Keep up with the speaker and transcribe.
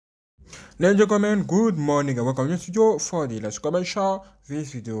Ladies and gentlemen, good morning and welcome to Studio for the Let's Come and share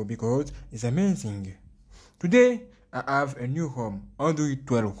this video because it's amazing. Today I have a new ROM, Android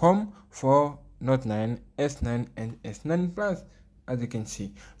 12 ROM for Note9, S9 and S9 Plus. As you can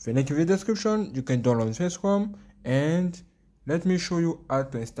see, the link in the description, you can download this ROM and let me show you how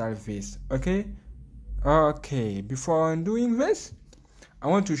to install this. Okay, before I'm doing this, I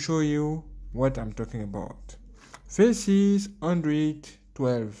want to show you what I'm talking about. This is Android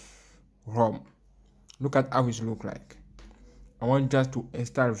 12 ROM. Look at how it looks like. I want just to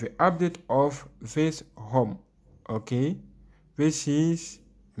install the update of this ROM. Okay, this is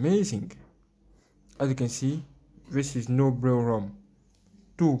amazing. As you can see, this is no braille ROM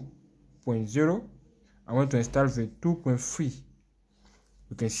 2.0. I want to install the 2.3.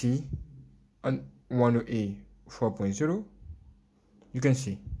 You can see on 108 4.0. You can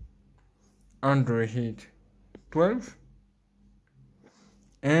see Android 12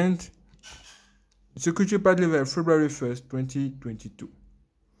 and security patch level February 1st, 2022.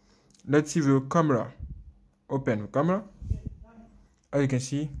 Let's see the camera. Open the camera. As you can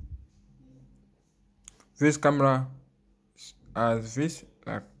see, this camera has this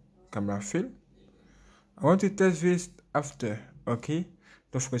camera fill. I want to test this after. Okay,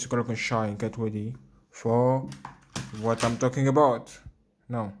 don't forget to click on share and get ready for what I'm talking about.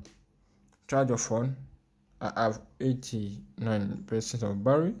 Now, charge your phone. I have 89% of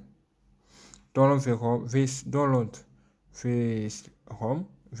battery. Download the ROM. Download this ROM.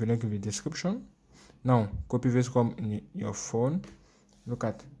 The link in the description. Now copy this ROM in your phone. Look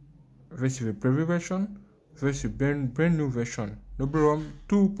at this is the preview version. This is brand new version. Double ROM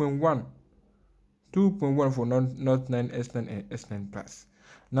 2.1. 2.1 for Note9, S9 and S9 Plus.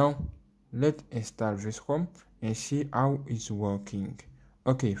 Now let's install this ROM and see how it's working.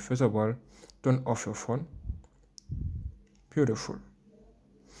 Okay, first of all, turn off your phone. Beautiful.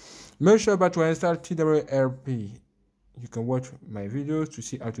 Make sure that you install TWRP. You can watch my videos to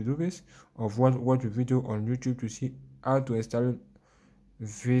see how to do this, or watch a video on YouTube to see how to install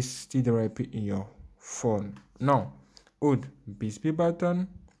this TWRP in your phone. Now, hold BSP button,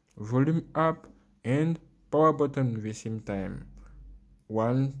 volume up, and power button at the same time.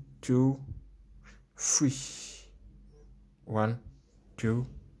 1, 2, 3. 1, 2,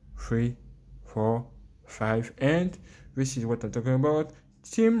 3, 4, 5, and this is what I'm talking about.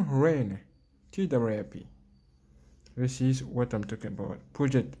 Team Rain, TWRP. This is what I'm talking about.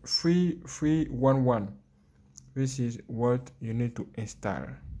 Project 3311. This is what you need to install.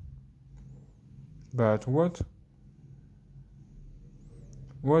 But what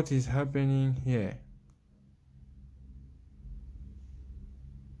is happening here?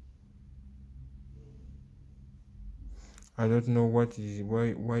 I don't know what is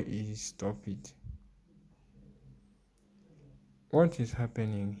why it stopped it. What is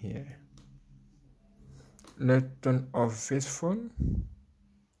happening here? Let's turn off this phone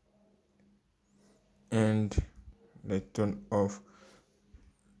and let's turn off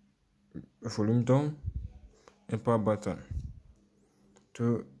volume down and power button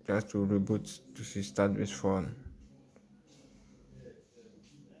to just to reboot to start this phone.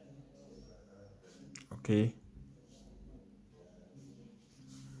 Okay,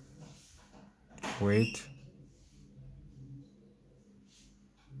 wait.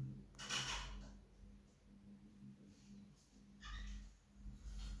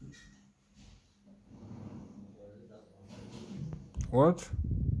 What?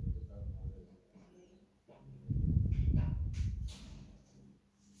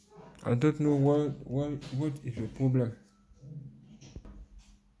 I don't know what is the problem.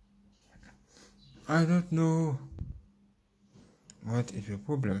 I don't know what is the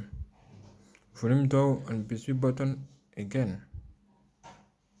problem. Volume down and BSP button again.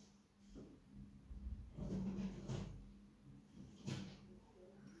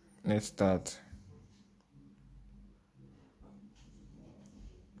 Let's start.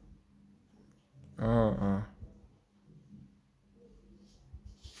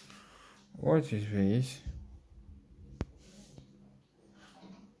 What is this?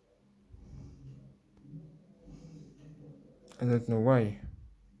 I don't know why.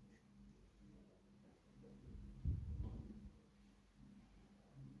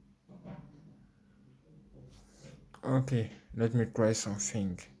 Okay, let me try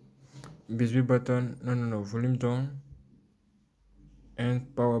something. BSP button, no, volume down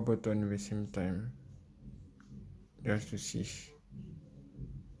and power button at the same time. Just to see.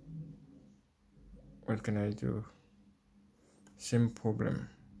 What can I do? Same problem.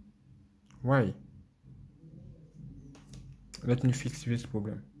 Why? Let me fix this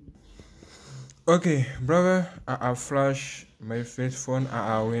problem. Okay, brother, I have flashed my first phone.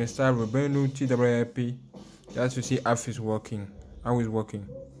 I will install the brand new TWRP just to see how it's working.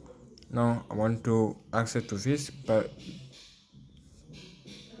 Now I want to access to this, but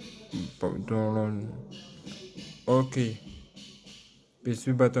don't. Okay.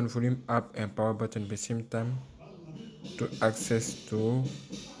 PC button, volume up, and power button at the same time to access to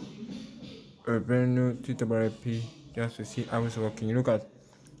a brand new TWRP just to see how it's working. Look at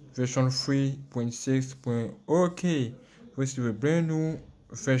version 3.6. Okay, this is a brand new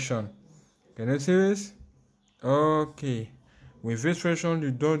version. Can you see this? Okay, with this version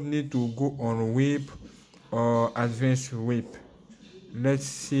you don't need to go on whip or advanced whip. Let's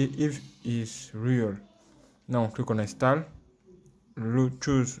see if it's real. Now click on install.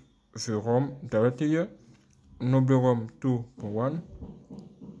 Choose the ROM directly here, Noble ROM 2.1,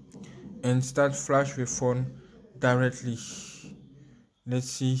 and start flash the phone directly. Let's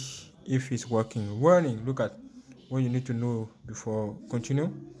see if it's working. Warning, look at what you need to know before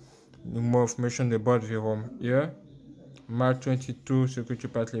continue. More information about the ROM here. Mark 22 security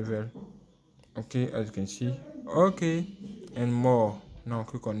path level. Okay, as you can see. Okay, and more. Now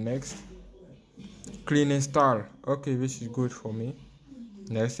click on next. Clean install. Okay, this is good for me.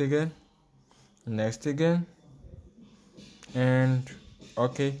 Next again. And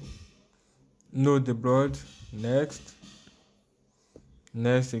okay, no the blood. Next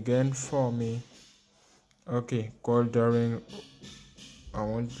again for me. Okay, call during, I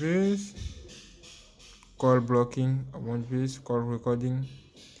want this. Call blocking, I want this. Call recording.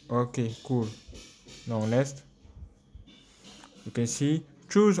 Okay, cool. Now next, you can see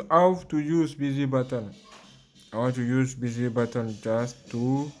choose how to use busy button. I want to use busy button just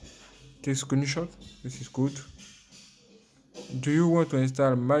to take screenshot. This is good. Do you want to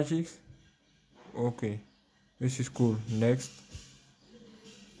install Magic? Okay, this is cool. Next.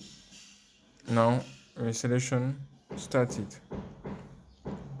 Now installation started.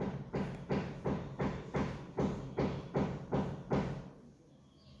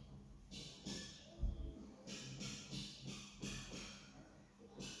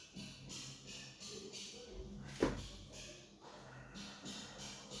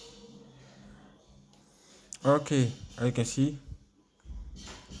 Okay, as you can see,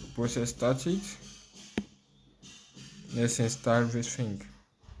 process started. Let's install this thing.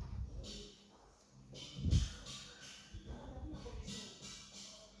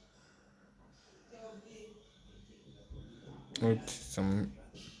 With some,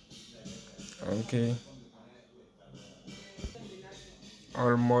 okay,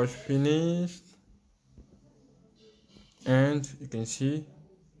 almost finished, and you can see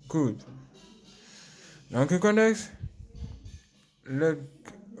good. Now click on next. Let's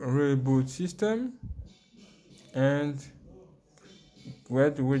reboot system and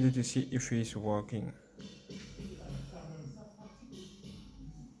wait to see if it's working.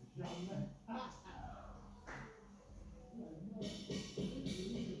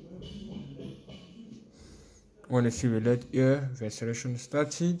 When you see the LED here, the installation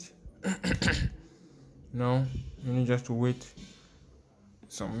started. Now you need just to wait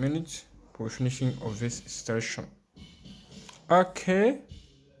some minutes for finishing of this installation. Okay.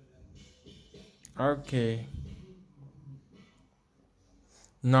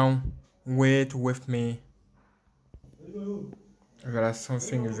 Now wait with me. There is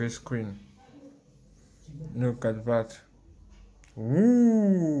something in this screen. Look at that.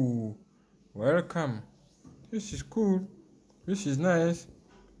 Ooh, welcome. This is cool. This is nice.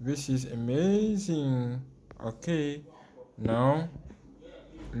 This is amazing. Okay, now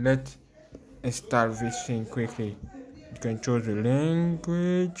let's install this thing quickly. You can choose the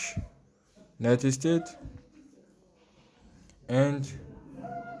language, United States, and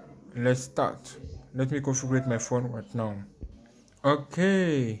let's start. Let me configure my phone right now.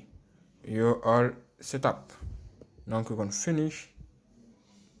 Okay, you're all set up. Now click on finish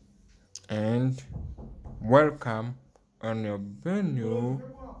and welcome on your brand new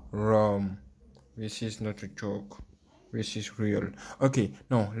ROM. This is not a joke, this is real. Okay,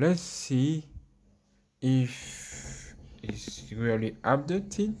 now let's see if it's really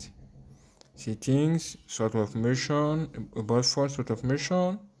updated. Settings, sort of motion, about phone, sort of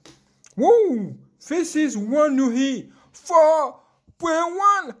motion. Woo! This is one new here.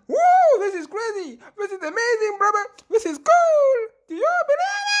 4.1. Woo! This is crazy. This is amazing, brother. This is cool. Do you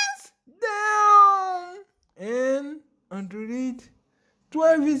believe this? Down. And Android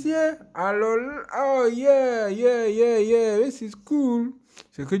 12 is here. Hello. Oh yeah. This is cool.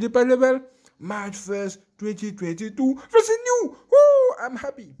 Security patch level. March 1st, 2022. This is new. Woo! I'm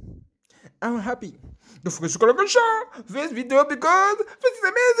happy. Don't forget to click and share this video because this is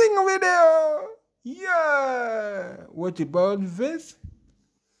amazing video. Yeah, what about this?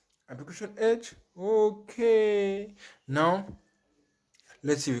 Application edge. Okay. Now,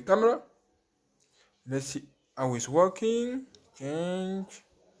 let's see the camera. Let's see how it's working. Change.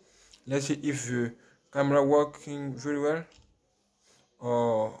 Let's see if the camera working very well.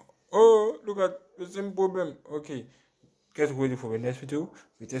 Oh, look at the same problem. Okay. Get ready for the next video.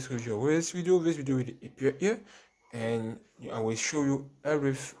 The test review of this video. This video will appear here. And I will show you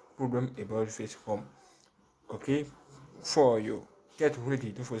every problem about this ROM. Okay, for you. Get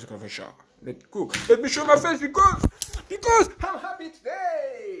ready. Don't forget to have a shower. Let's go. Let me show my face because I'm happy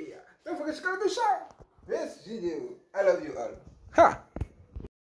today. Don't forget to have a shower. This video. I love you all. Ha!